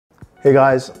Hey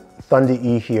guys, Thunder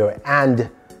E here, and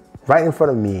right in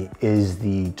front of me is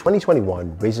the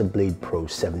 2021 Razer Blade Pro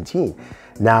 17.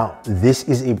 Now, this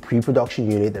is a pre-production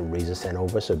unit that Razer sent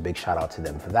over, so big shout out to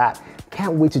them for that.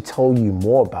 Can't wait to tell you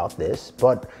more about this,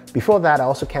 but before that, I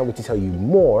also can't wait to tell you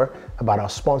more about our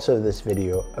sponsor of this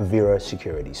video, Razer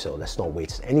Security. So let's not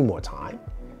waste any more time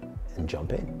and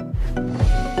jump in.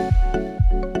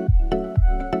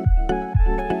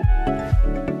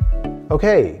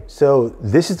 Okay, so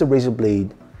this is the Razer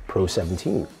Blade Pro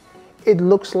 17. It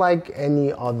looks like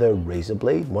any other Razer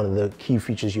Blade. One of the key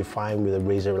features you find with a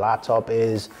Razer laptop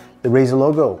is the Razer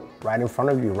logo right in front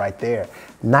of you, right there.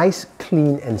 Nice,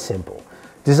 clean, and simple.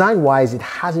 Design-wise, it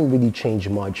hasn't really changed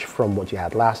much from what you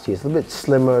had last year. It's a little bit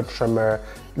slimmer, trimmer,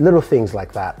 little things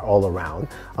like that all around.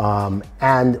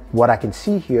 And what I can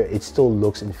see here, it still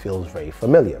looks and feels very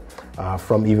familiar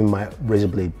from even my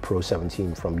Razer Blade Pro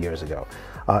 17 from years ago.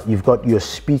 You've got your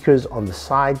speakers on the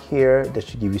side here that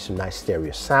should give you some nice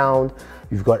stereo sound.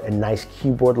 You've got a nice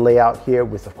keyboard layout here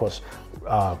with, of course,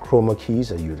 chroma keys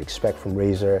that you'd expect from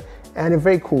Razer, and a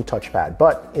very cool touchpad.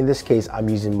 But in this case, I'm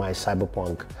using my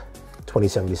Cyberpunk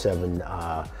 2077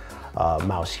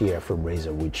 mouse here from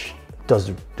Razer, which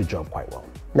does the job quite well.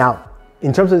 Now,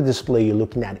 in terms of the display, you're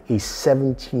looking at a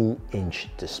 17-inch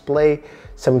display,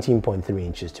 17.3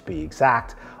 inches to be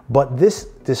exact. But this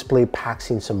display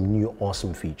packs in some new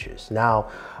awesome features. Now,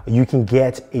 you can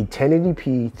get a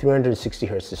 1080p 360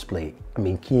 Hz display. I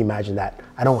mean, can you imagine that?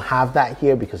 I don't have that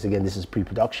here because, again, this is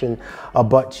pre-production,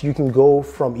 but you can go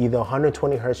from either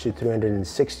 120 Hz to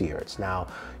 360 Hz. Now,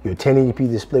 your 1080p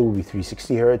display will be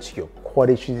 360 Hz, your Quad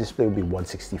HD display will be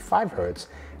 165 Hz,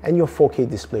 and your 4K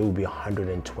display will be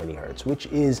 120 Hz, which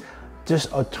is just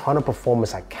a ton of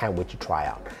performance I can't wait to try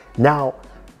out. Now,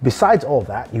 besides all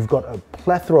that, you've got a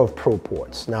plethora of Pro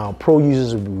ports. Now, Pro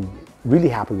users will be really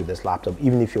happy with this laptop,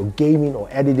 even if you're gaming or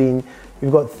editing.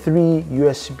 You've got 3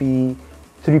 USB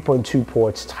 3.2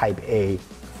 ports Type A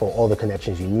for all the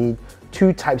connections you need,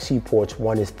 2 Type C ports,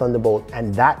 1 is Thunderbolt,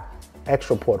 and that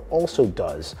extra port also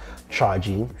does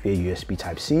charging via USB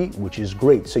Type C, which is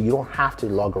great. So you don't have to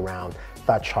lug around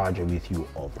that charger with you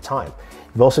all the time.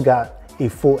 You've also got a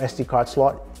full SD card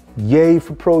slot. Yay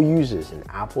for Pro users, and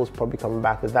Apple's probably coming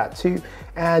back with that too,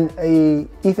 and a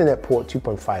Ethernet port,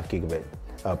 2.5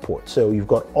 gigabit port. So you've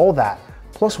got all that,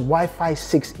 plus Wi-Fi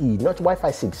 6E, not Wi-Fi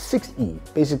 6,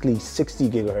 6E, basically 60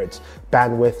 gigahertz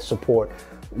bandwidth support,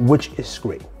 which is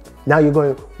great. Now you're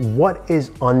going, what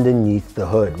is underneath the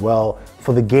hood? Well,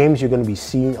 for the games you're going to be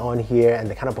seeing on here and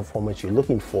the kind of performance you're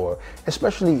looking for,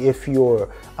 especially if you're,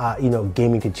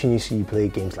 gaming continuously, you play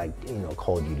games like,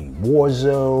 Call of Duty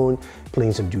Warzone,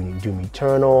 playing some Doom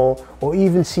Eternal, or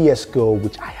even CSGO,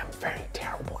 which I am very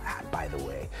terrible at, by the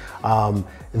way.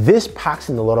 This packs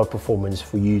in a lot of performance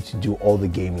for you to do all the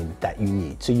gaming that you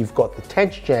need. So you've got the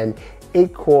 10th gen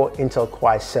 8-core Intel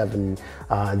Core i7.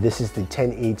 This is the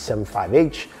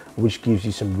 10875H, which gives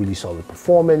you some really solid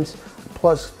performance.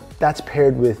 Plus, that's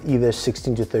paired with either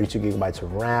 16 to 32 gigabytes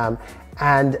of RAM,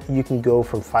 and you can go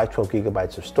from 512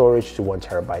 gigabytes of storage to 1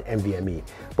 terabyte NVMe.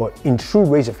 But in true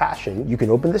Razer fashion, you can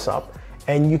open this up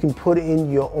and you can put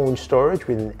in your own storage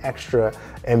with an extra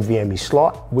NVMe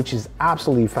slot, which is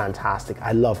absolutely fantastic.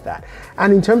 I love that.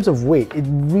 And in terms of weight, it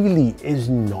really is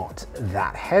not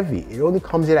that heavy. It only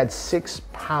comes in at 6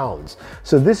 pounds.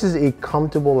 So this is a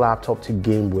comfortable laptop to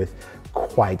game with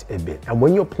quite a bit. And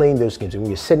when you're playing those games, when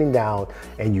you're sitting down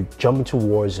and you jump into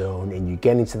Warzone and you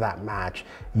get into that match,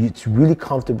 it's really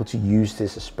comfortable to use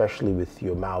this, especially with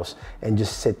your mouse, and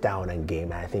just sit down and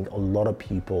game. And I think a lot of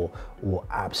people will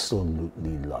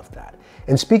absolutely love that.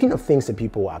 And speaking of things that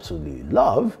people will absolutely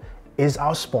love, is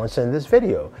our sponsor in this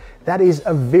video. That is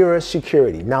Razer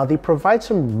Security. Now, they provide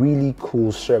some really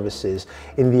cool services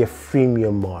in their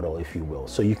freemium model, if you will.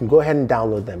 So you can go ahead and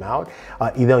download them out,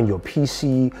 either on your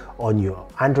PC, on your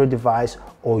Android device,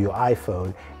 or your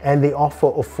iPhone, and they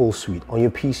offer a full suite. On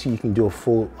your PC, you can do a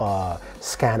full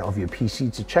scan of your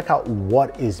PC to check out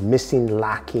what is missing,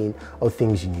 lacking, or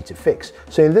things you need to fix.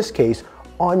 So in this case,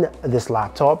 on this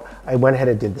laptop, I went ahead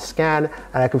and did the scan,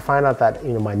 and I could find out that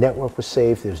my network was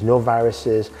safe, there's no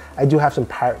viruses. I do have some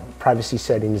privacy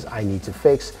settings I need to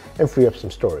fix and free up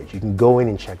some storage. You can go in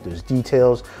and check those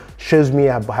details. Shows me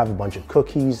I have a bunch of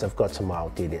cookies, I've got some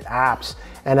outdated apps,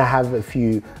 and I have a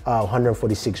few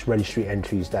 146 registry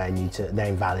entries that I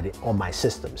invalidate on my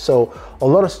system. So a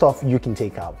lot of stuff you can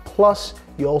take out. Plus,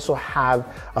 you also have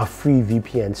a free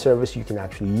VPN service you can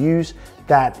actually use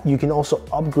that you can also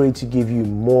upgrade to give you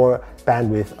more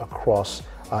bandwidth across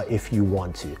if you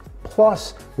want to.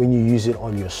 Plus, when you use it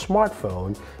on your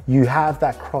smartphone, you have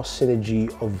that cross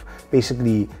synergy of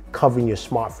basically covering your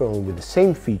smartphone with the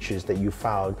same features that you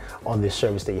found on the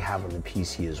service that you have on the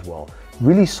PC as well.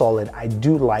 Really solid. I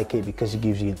do like it because it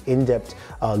gives you an in-depth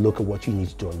look at what you need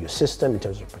to do on your system in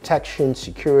terms of protection,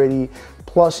 security.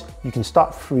 Plus, you can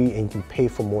start free and you can pay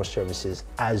for more services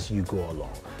as you go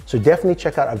along. So definitely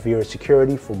check out Avira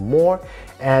Security for more,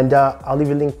 and I'll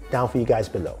leave a link down for you guys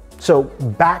below. So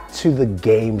back to the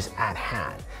games at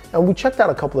hand. And we checked out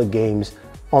a couple of games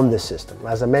on this system.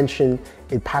 As I mentioned,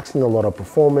 it packs in a lot of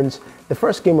performance. The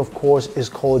first game, of course, is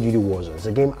Call of Duty Warzone. It's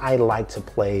a game I like to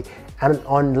play, and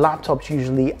on laptops,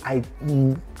 usually I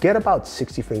get about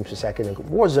 60 frames per second. And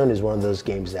Warzone is one of those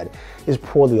games that is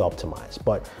poorly optimized.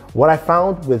 But what I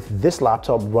found with this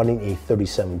laptop running a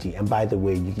 3070, and by the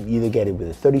way, you can either get it with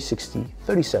a 3060,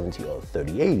 3070, or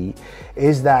 3080,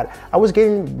 is that I was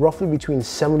getting roughly between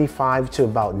 75 to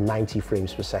about 90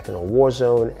 frames per second on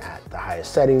Warzone at the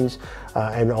highest settings,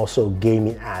 and also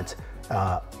gaming at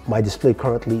my display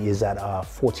currently is at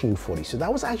 1440. So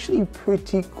that was actually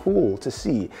pretty cool to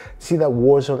see that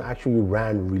Warzone actually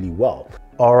ran really well.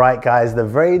 All right, guys, the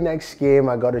very next game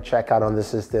I got to check out on the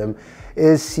system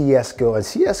is CSGO, and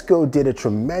CSGO did a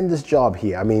tremendous job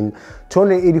here. I mean,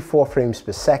 284 frames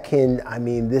per second. I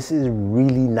mean, this is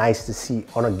really nice to see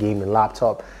on a gaming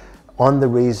laptop on the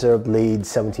Razer Blade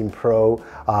 17 Pro,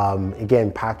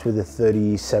 again, packed with the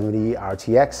 3070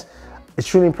 RTX. It's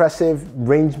truly impressive,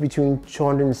 range between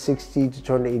 260 to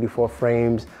 284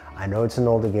 frames. I know it's an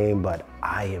older game, but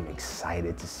I am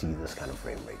excited to see this kind of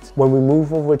frame rates. When we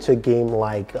move over to a game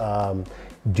like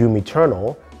Doom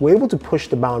Eternal, we're able to push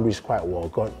the boundaries quite well,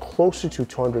 going closer to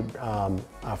 200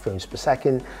 frames per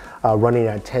second, running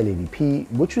at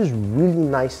 1080p, which was really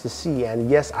nice to see. And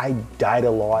yes, I died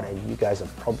a lot, and you guys are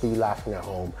probably laughing at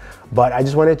home, but I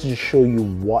just wanted to just show you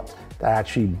what that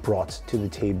actually brought to the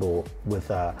table with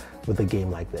a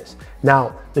game like this.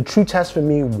 Now, the true test for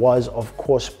me was, of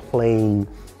course, playing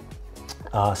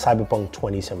Cyberpunk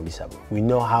 2077. We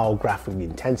know how graphically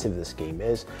intensive this game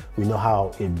is. We know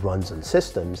how it runs on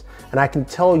systems. And I can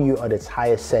tell you at its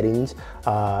highest settings,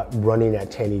 running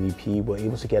at 1080p, we're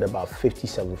able to get about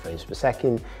 57 frames per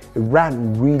second. It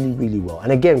ran really, really well.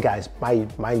 And again, guys,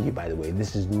 mind you, by the way,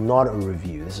 this is not a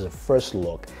review. This is a first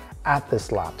look at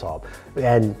this laptop.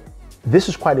 And this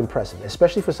is quite impressive,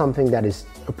 especially for something that is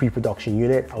a pre-production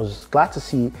unit. I was glad to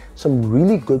see some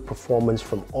really good performance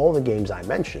from all the games I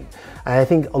mentioned. And I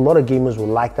think a lot of gamers will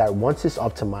like that. Once it's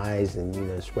optimized and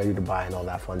it's ready to buy and all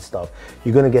that fun stuff,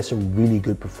 you're gonna get some really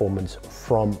good performance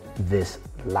from this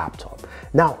laptop.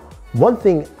 Now, one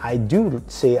thing I do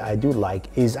say I do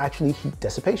like is actually heat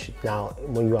dissipation. Now,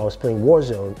 when I was playing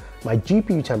Warzone, my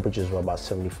GPU temperatures were about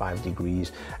 75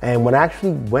 degrees. And when I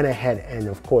actually went ahead and,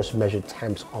 of course, measured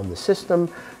temps on the system,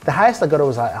 the highest I got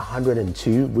was at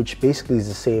 102, which basically is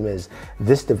the same as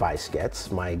this device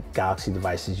gets. My Galaxy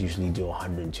devices usually do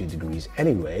 102 degrees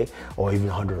anyway, or even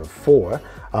 104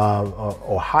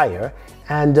 or higher.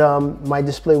 And my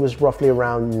display was roughly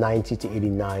around 90 to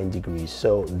 89 degrees.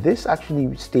 So this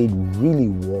actually stayed really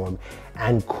warm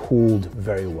and cooled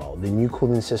very well. The new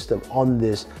cooling system on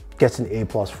this gets an A+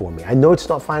 for me. I know it's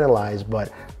not finalized,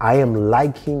 but I am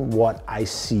liking what I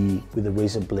see with the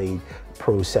Razer Blade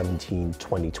Pro 17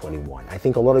 2021. I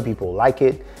think a lot of people like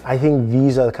it. I think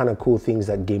these are the kind of cool things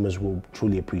that gamers will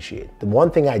truly appreciate. The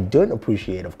one thing I don't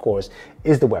appreciate, of course,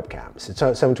 is the webcam. It's a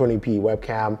 720p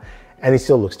webcam, and it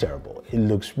still looks terrible. It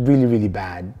looks really, really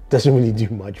bad. Doesn't really do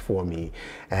much for me.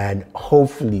 And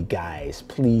hopefully, guys,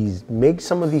 please make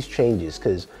some of these changes,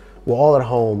 because we're all at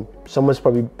home. Someone's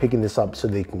probably picking this up so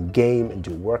they can game and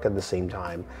do work at the same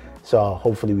time. So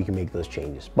hopefully we can make those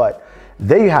changes. But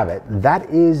there you have it. That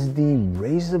is the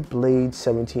Razer Blade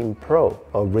 17 Pro,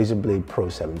 or Razer Blade Pro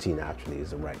 17 actually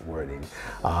is the right wording.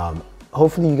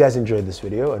 Hopefully you guys enjoyed this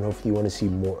video, and hopefully you want to see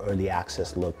more early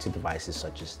access look to devices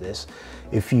such as this.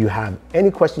 If you have any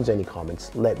questions, any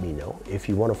comments, let me know. If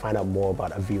you want to find out more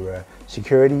about Avira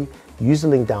Security, use the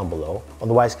link down below.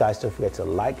 Otherwise, guys, don't forget to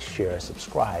like, share,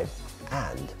 subscribe,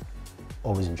 and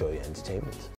always enjoy your entertainment.